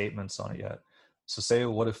any statements on it yet. So say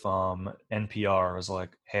what if NPR was like,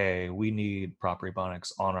 hey, we need Property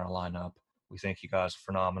Bonics on our lineup. We think you guys are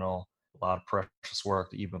phenomenal. A lot of precious work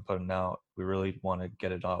that you've been putting out. We really want to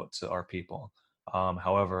get it out to our people.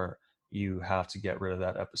 However, you have to get rid of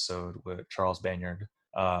that episode with Charles Banyard.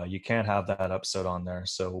 You can't have that episode on there.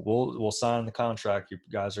 So we'll sign the contract. You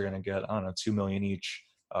guys are going to get, I don't know, 2 million each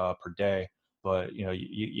per day. But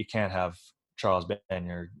you can't have Charles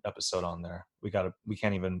Banyard episode on there. We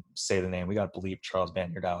can't even say the name. We got to bleep Charles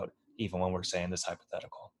Banyard out, even when we're saying this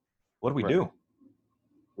hypothetical. What do we Right. do?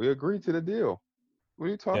 We agreed to the deal. What are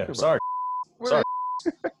you Yeah, talking about? sorry. What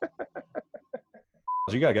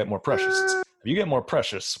You got to get more precious. is, If you get more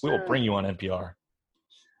precious, we will bring you on NPR.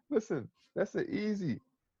 listen, that's an easy.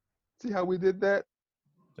 See how we did that?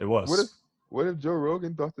 It What if was. what if Joe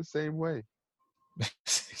Rogan thought the same way?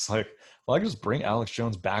 He's like, well, I can just bring Alex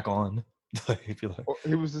Jones back on. He'd be like, Or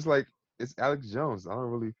he was just like, it's Alex Jones. I don't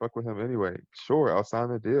really fuck with him anyway. Sure, I'll sign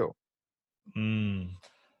the deal.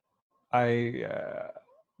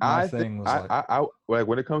 My I think thing was like, I like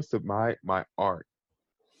when it comes to my art,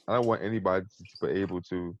 I don't want anybody to be able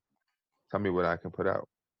to tell me what I can put out.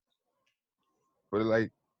 But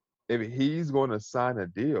like, if he's going to sign a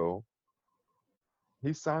deal,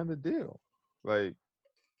 he signed the deal. Like,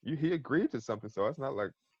 he agreed to something, so it's not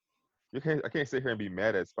like I can't sit here and be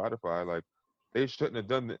mad at Spotify. Like, they shouldn't have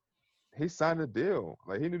done it. He signed a deal.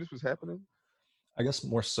 Like, he knew this was happening. I guess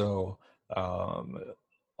more so,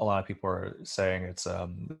 a lot of people are saying it's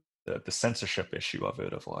the censorship issue of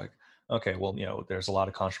it, of like, okay, well, there's a lot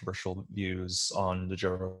of controversial views on the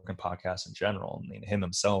Joe Rogan podcast in general. I mean, him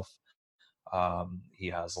himself, he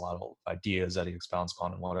has a lot of ideas that he expounds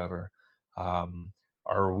upon and whatever.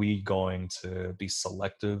 Are we going to be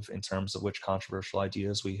selective in terms of which controversial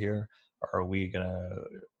ideas we hear? Or are we gonna,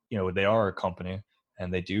 they are a company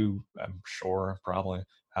and they do, I'm sure, probably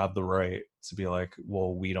have the right to be like,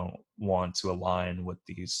 well, we don't want to align with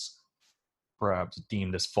these perhaps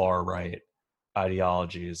deemed as far right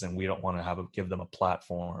ideologies, and we don't want to give them a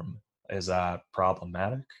platform. Is that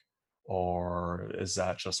problematic, or is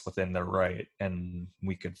that just within their right, and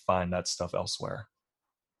we could find that stuff elsewhere?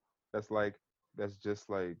 That's just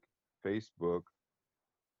like Facebook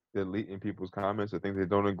deleting people's comments or things they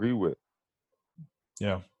don't agree with.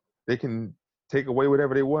 Yeah, They can take away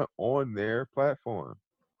whatever they want on their platform.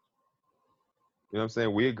 You know what I'm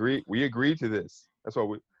saying? We agree to this. That's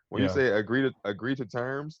why when you yeah, say agree to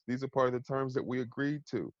terms, these are part of the terms that we agreed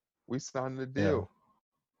to. We signed the yeah. deal.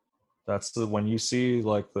 That's when you see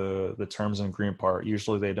like the terms and agreement part.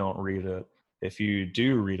 Usually they don't read it. If you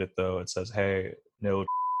do read it though, it says, "Hey, no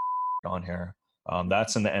on here."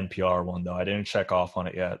 That's in the NPR one though. I didn't check off on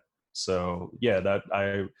it yet. So yeah, that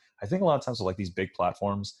I think a lot of times with like these big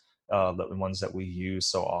platforms, the ones that we use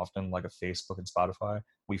so often, like a Facebook and Spotify,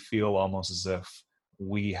 we feel almost as if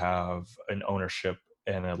we have an ownership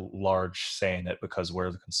and a large say in it because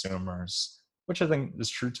we're the consumers, which I think is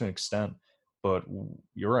true to an extent. But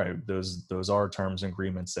you're right; those are terms and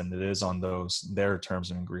agreements, and it is on their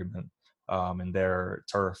terms and agreement and their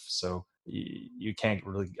turf. So you can't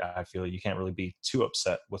really, I feel you can't really be too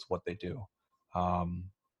upset with what they do. um,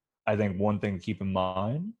 I think one thing to keep in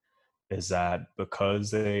mind is that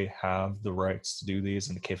because they have the rights to do these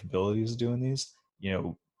and the capabilities of doing these,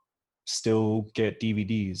 still get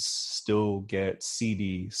DVDs, still get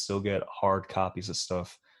CDs, still get hard copies of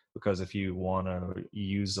stuff. Because if you want to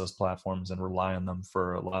use those platforms and rely on them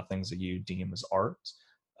for a lot of things that you deem as art,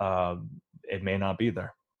 it may not be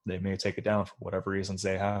there. They may take it down for whatever reasons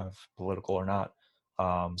they have, political or not.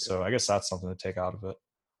 Yeah. So I guess that's something to take out of it.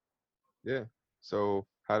 Yeah. So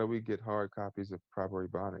how do we get hard copies of Proper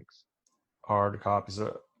Ebonics? Hard copies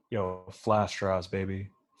of, flash drives, baby,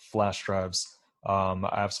 flash drives. I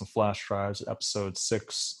have some flash drives, episode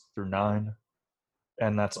 6 through 9,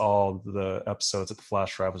 and that's all the episodes that the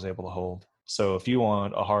flash drive was able to hold. So if you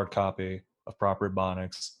want a hard copy of Proper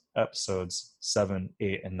Ebonics episodes 7,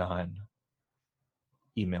 8, and 9,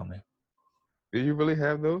 email me. Do you really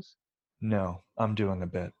have those? No, I'm doing a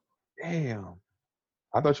bit. Damn.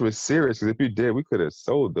 I thought you were serious because if you did, we could have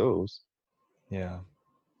sold those. Yeah.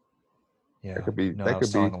 That Yeah. could be No, that I was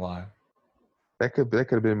could be telling a lie. that could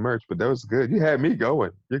have been merch, but that was good. You had me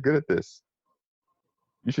going. You're good at this.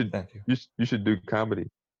 You should Thank you. you should do comedy.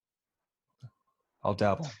 I'll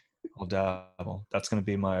dabble. I'll dabble. That's gonna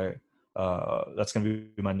be my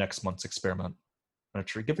next month's experiment. I'm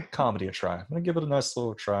gonna give comedy a try. I'm gonna give it a nice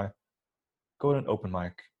little try. Go to an open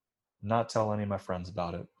mic. Not tell any of my friends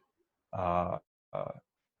about it. Uh, uh,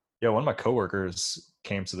 yeah, one of my coworkers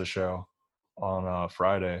came to the show on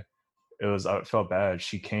Friday. I felt bad.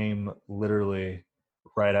 She came literally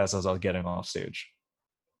right as I was getting off stage.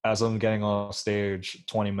 As I'm getting off stage,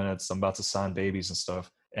 20 minutes, I'm about to sign babies and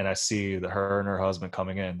stuff, and I see that her and her husband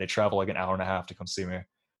coming in. They travel like an hour and a half to come see me.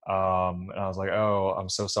 And I was like, "Oh, I'm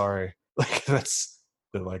so sorry." Like that's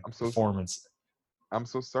the like I'm so performance. I'm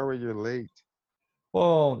so sorry you're late.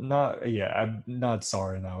 Well, not yeah, I'm not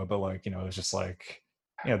sorry now, but like it's just like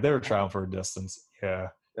they were traveling for a distance. Yeah,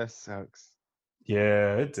 That sucks.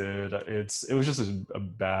 yeah, it did. It was just a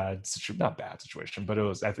bad situation, not bad situation, but it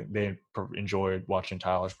was. I think they enjoyed watching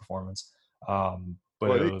Tyler's performance. But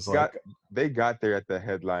Well, it was like, they got there at the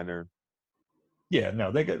headliner. yeah,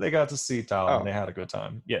 no, they got to see Tyler and Oh, they had a good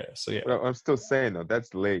time. Yeah, so yeah, but I'm still saying though,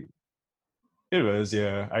 that's late. it was.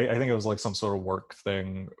 Yeah, I think it was like some sort of work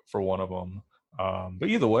thing for one of them. But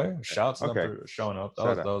either way, shout out to them Okay, for showing up. shut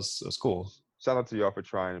up. That was cool. Shout out to y'all for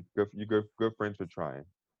trying. Good friends for trying.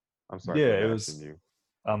 I'm sorry for Yeah, it bashing was. you.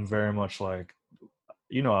 I'm very much like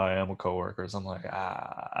I am with coworkers. I'm like,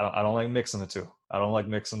 I don't like mixing the two. I don't like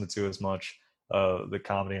mixing the two as much, the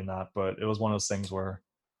comedy and that. But it was one of those things where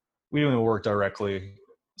we didn't even work directly,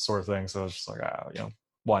 sort of thing. So I was just like,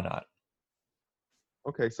 why not?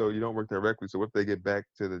 Okay, so you don't work directly. So if they get back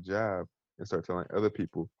to the job and start telling other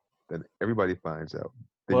people, then everybody finds out.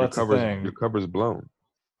 Then Well, that's the your thing. cover's blown.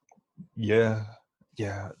 Yeah,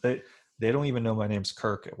 yeah. They don't even know my name's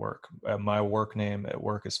Kirk at work. My work name at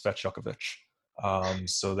work is Fetchukovich.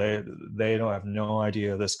 So they don't have no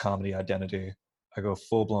idea this comedy identity. I go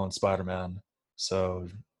full blown Spider Man. So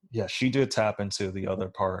yeah, she did tap into the other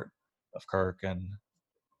part of Kirk, and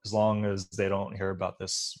as long as they don't hear about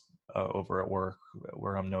this over at work,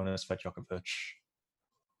 where I'm known as Fetchukovich,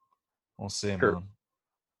 we'll see, Kirk man.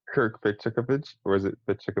 Kirk Petchikovic, or is it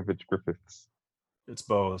Petchikovic Griffiths? It's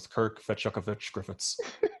both Kirk Fetchukovich Griffiths.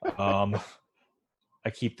 Um, I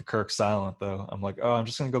keep the Kirk silent though. I'm like, oh, I'm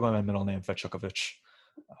just gonna go by my middle name, Fetchukovich.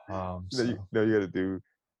 So No, you got to do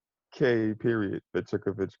K period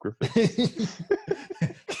Petchikovic Griffiths.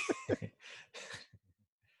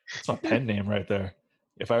 it's my pen name right there.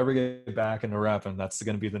 If I ever get back into rapping, that's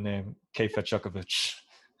gonna be the name, K Fetchukovich.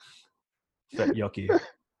 Fet Yucky.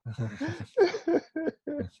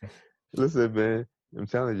 Listen, man, I'm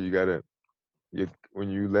telling you, when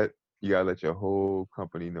you gotta let your whole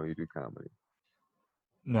company know you do comedy.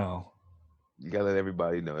 No. You gotta let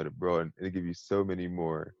everybody know it, bro, and it'll give you so many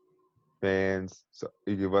more fans. So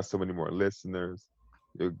you give us so many more listeners.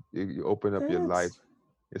 You open up your life.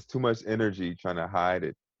 It's It's too much energy trying to hide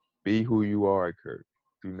it. Be who you are, Kirk.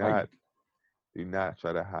 Do I not do not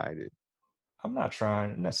try to hide it. I'm not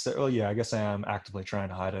trying necessarily. Yeah, I guess I am actively trying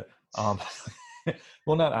to hide it. Um,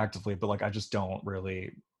 well, not actively, but like I just don't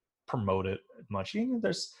really promote it much.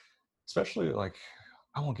 There's especially like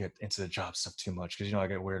I won't get into the job stuff too much because I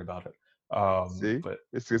get weird about it. See? But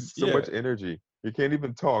It's just so yeah, much energy. You can't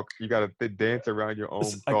even talk. You gotta dance around your own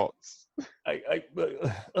I, thoughts.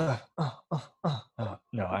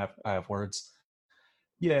 no, I have words.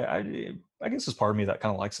 Yeah, I guess there's part of me that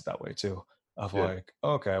kind of likes it that way too. Of Yeah. like,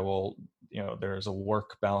 okay, well, there's a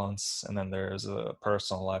work balance and then there's a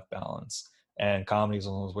personal life balance. And comedy is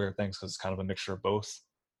one of those weird things because it's kind of a mixture of both.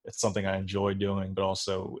 It's something I enjoy doing, but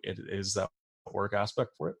also it is that work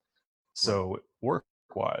aspect for it. Right. So work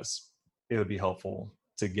wise, it would be helpful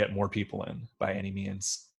to get more people in by any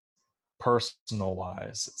means. Personal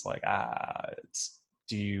wise, it's like,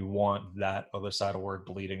 do you want that other side of work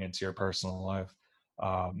bleeding into your personal life?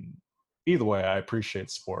 Um, Either way, I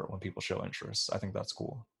appreciate support when people show interest. I think that's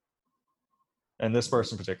cool. And this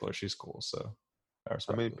person in particular, she's cool, so I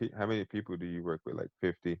respect it. How many people do you work with? Like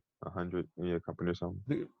 50, 100 in your company or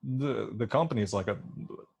something? The company is like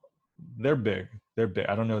they're big. They're big.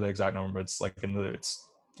 I don't know the exact number, but it's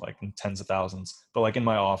like in tens of thousands. But like in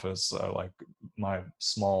my office, like my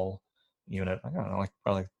small unit, I don't know, like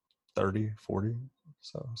probably 30, 40.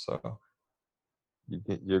 So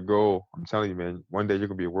your goal. I'm telling you, man. One day you're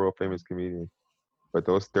gonna be a world famous comedian, but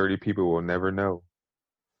those 30 people will never know.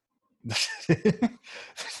 They're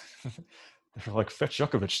like, Fetch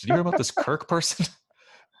Djokovic, did you hear about this Kirk person?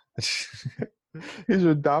 He's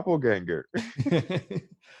your doppelganger.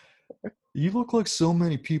 You look like so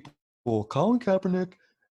many people. Colin Kaepernick,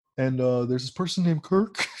 and there's this person named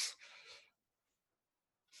Kirk.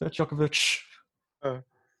 Fetch Djokovic.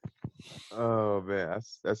 Oh man,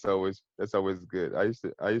 that's always good. I used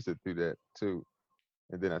to do that too,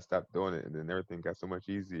 and then I stopped doing it, and then everything got so much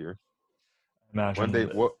easier. One day,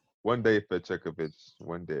 Imagine what? One day, Fetchekovic.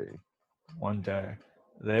 One day. one day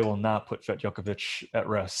they will not put Fetch Djokovic at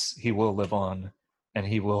rest. He will live on, and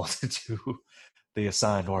he will do the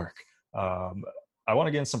assigned work. I want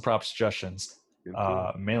to get in some prop suggestions,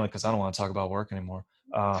 mainly because I don't want to talk about work anymore.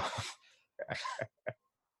 That's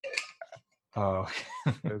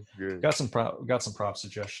good. got some prop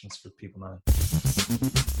suggestions for people now.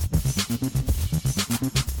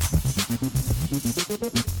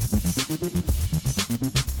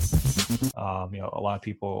 A lot of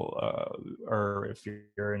people or if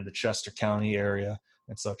you're in the Chester County area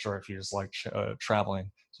and such, or if you just like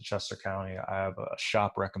traveling to Chester County, I have a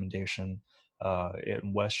shop recommendation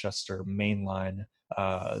in Westchester Main Line.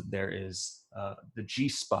 There is the G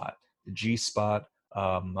Spot. The G Spot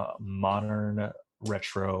modern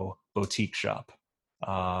retro boutique shop.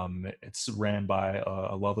 It's ran by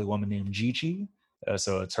a lovely woman named Gigi.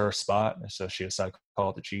 So it's her spot. So she decided to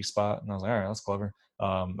call it the G Spot. And I was like, all right, that's clever.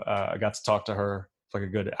 I got to talk to her for like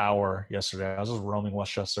a good hour yesterday. I was just roaming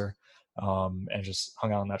Westchester and just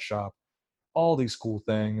hung out in that shop. All these cool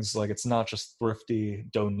things. Like, it's not just thrifty,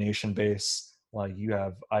 donation based. Like, you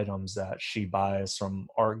have items that she buys from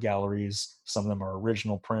art galleries. Some of them are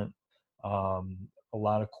original print. A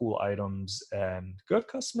lot of cool items and good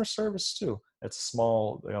customer service too. It's a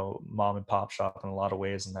small, mom and pop shop in a lot of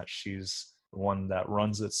ways, in that she's the one that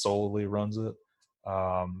solely runs it.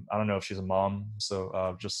 I don't know if she's a mom,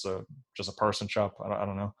 so just a person shop. I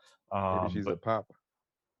don't know. Maybe she's a pop.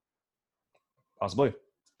 Possibly.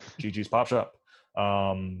 Gigi's Pop Shop.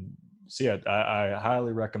 So yeah, I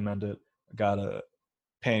highly recommend it. I got a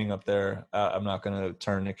painting up there. I'm not gonna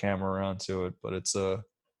turn the camera around to it, but it's of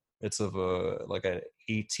a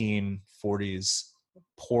 1840s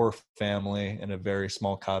poor family in a very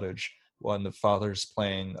small cottage, when the father's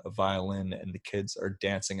playing a violin and the kids are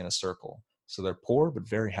dancing in a circle. So they're poor but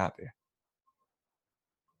very happy.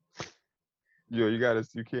 Yo,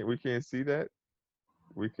 we can't see that.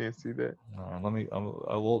 We can't see that. Let me.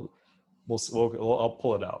 I'll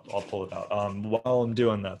pull it out. While I'm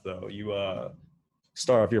doing that, though, you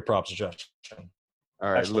start off your prop suggestion.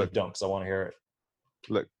 All right, Actually, look. don't, because I want to hear it.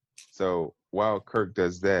 Look. So while Kirk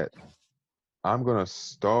does that, I'm gonna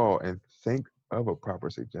stall and think of a proper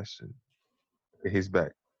suggestion. He's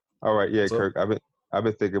back. All right, yeah, So, Kirk. I've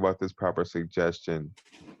been thinking about this proper suggestion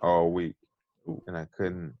all week, and I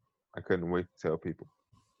couldn't wait to tell people.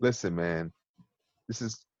 Listen, man, this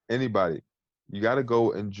is anybody. You got to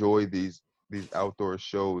go enjoy these outdoor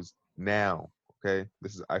shows now. Okay,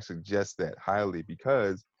 I suggest that highly,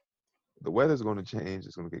 because the weather's going to change.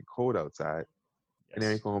 It's going to get cold outside, and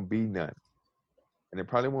there ain't going to be none, and there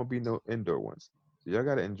probably won't be no indoor ones. So y'all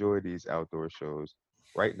got to enjoy these outdoor shows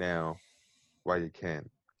right now while you can.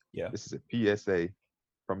 Yeah. This is a PSA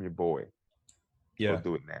from your boy. Yeah. Go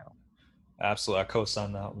do it now. Absolutely. I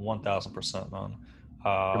co-sign that 1000%, man.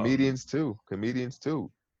 Comedians too.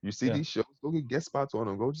 You see these shows, go get guest spots on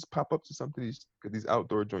them. Go just pop up to some of these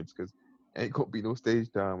outdoor joints, because ain't gonna be no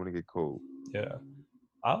stage time when it get cold. Yeah.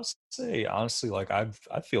 I would say, honestly, like, I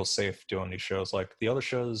feel safe doing these shows. Like the other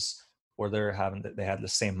shows where they had the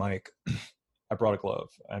same mic, I brought a glove.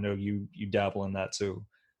 I know you dabble in that too.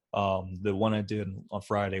 The one I did on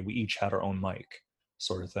Friday, we each had our own mic,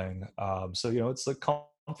 sort of thing. So it's a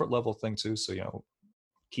comfort level thing too. So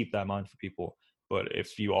keep that in mind for people. But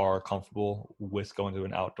if you are comfortable with going to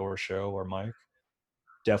an outdoor show or mic,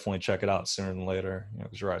 definitely check it out sooner than later.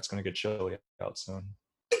 Because you're right, it's going to get chilly out soon.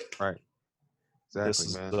 Right. Exactly, this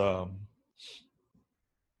is, man.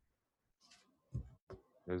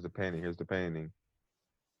 Here's the painting.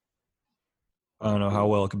 I don't know how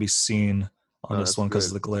well it can be seen on this one because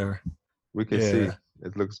of the glare. We can see.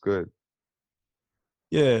 It looks good.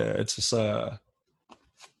 Yeah, it's just that's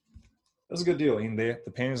a good deal. I mean, the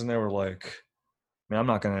paintings in there were like, I'm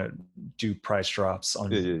not gonna do price drops on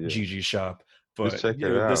GG shop, but just check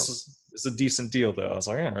it out. It's a decent deal though. I was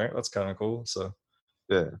like, all right, that's kind of cool. So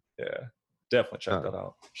yeah, definitely check that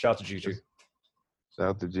out. Shout out to GG. Shout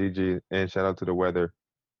out to GG, and shout out to the weather.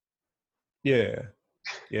 Yeah,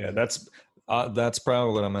 that's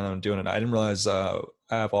probably what I'm doing. I didn't realize I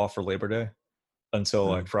have off for Labor Day, until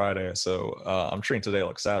like Friday. So I'm treating today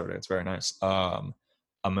like Saturday. It's very nice. I'm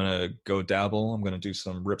gonna go dabble. I'm gonna do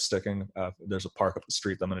some rip sticking. There's a park up the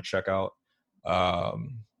street that I'm gonna check out.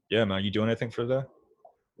 Yeah, man. You doing anything for today?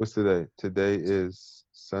 What's today? Today is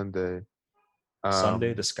Sunday.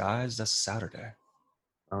 Sunday disguise. That's Saturday.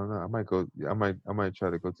 I don't know. I might go. I might try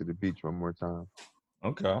to go to the beach one more time.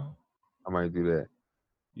 Okay. I might do that.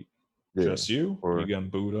 Yeah. Just you? Or you getting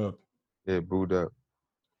booed up? Yeah, booed up.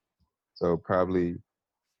 So probably,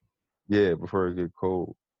 yeah, before it get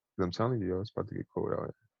cold. I'm telling you, it's about to get cold out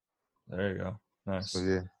here. There you go. Nice. So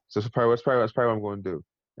yeah. So that's probably what I'm going to do.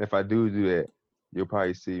 And if I do that, you'll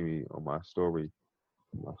probably see me on my story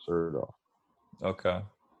with my shirt off. Okay.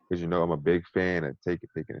 Because I'm a big fan of taking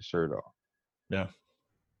the shirt off. Yeah.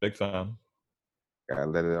 Big fan. Gotta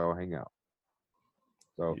let it all hang out.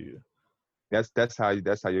 So that's how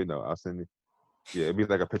you know. I'll send it. Yeah, it'd be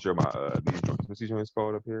like a picture of my what's these joints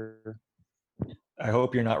called up here? I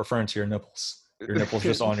hope you're not referring to your nipples. Your nipples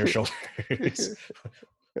just on your shoulders.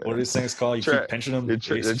 What are these things called? You keep pinching them? The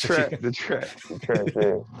traps.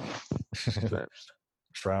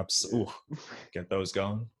 Traps. Ooh, get those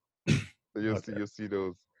going. So you'll see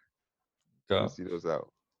those. You'll see those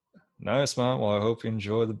out. Nice, man. Well, I hope you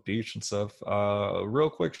enjoy the beach and stuff. Real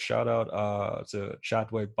quick shout out to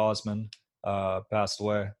Chadwick Bosman, passed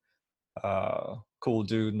away. Cool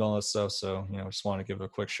dude and all that stuff. So, just want to give a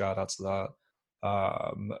quick shout out to that.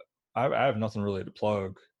 I have nothing really to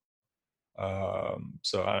plug.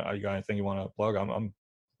 So you got anything you want to plug? I'm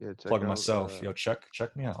plugging myself.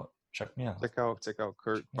 Check me out. Check me out. Check out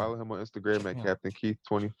Kirk. Follow him on Instagram at Captain Keith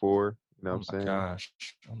 24. You know what I'm saying?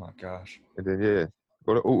 Oh my gosh. And then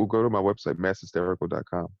go to my website,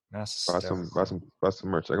 masshysterical.com. Buy some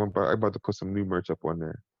merch. I'm about to put some new merch up on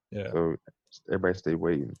there. Yeah. So everybody stay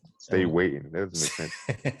waiting. Stay waiting. That doesn't make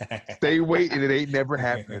sense. Stay waiting. It ain't never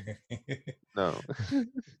happening. No.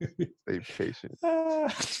 Stay patient.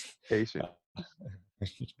 Patient.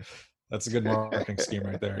 That's a good marketing scheme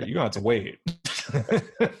right there. You don't have to wait.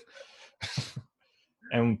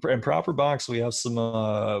 And Proper Box, we got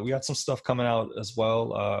some stuff coming out as well.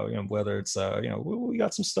 Whether it's we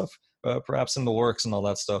got some stuff perhaps in the works and all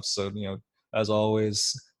that stuff. So as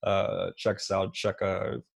always, check us out.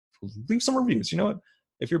 Leave some reviews. You know what?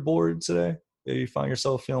 If you're bored today, if you find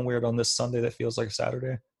yourself feeling weird on this Sunday that feels like a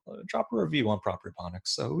Saturday, drop a review on Proper Bonics.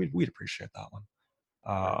 So we'd appreciate that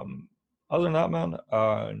one. Other than that, man,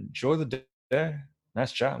 enjoy the day.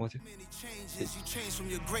 Nice chatting with you. Many changes. You change from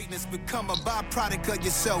your greatness, become a byproduct of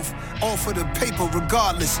yourself. All for the paper,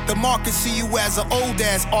 regardless. The market see you as an old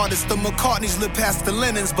ass artist. The McCartneys live past the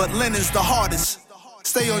Lennons, but Lennon's the hardest.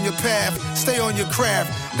 Stay on your path, stay on your craft.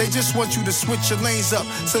 They just want you to switch your lanes up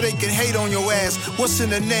so they can hate on your ass. What's in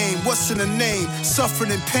the name? What's in the name? Suffering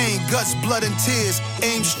and pain, guts, blood, and tears.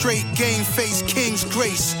 Aim straight, game face, king's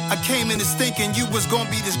grace. I came in this thinking you was gonna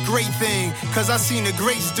be this great thing, cause I seen the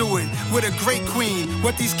greats do it with a great queen.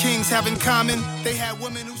 What these kings have in common? They had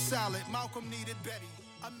women who solid. Malcolm needed Betty.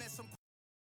 I met some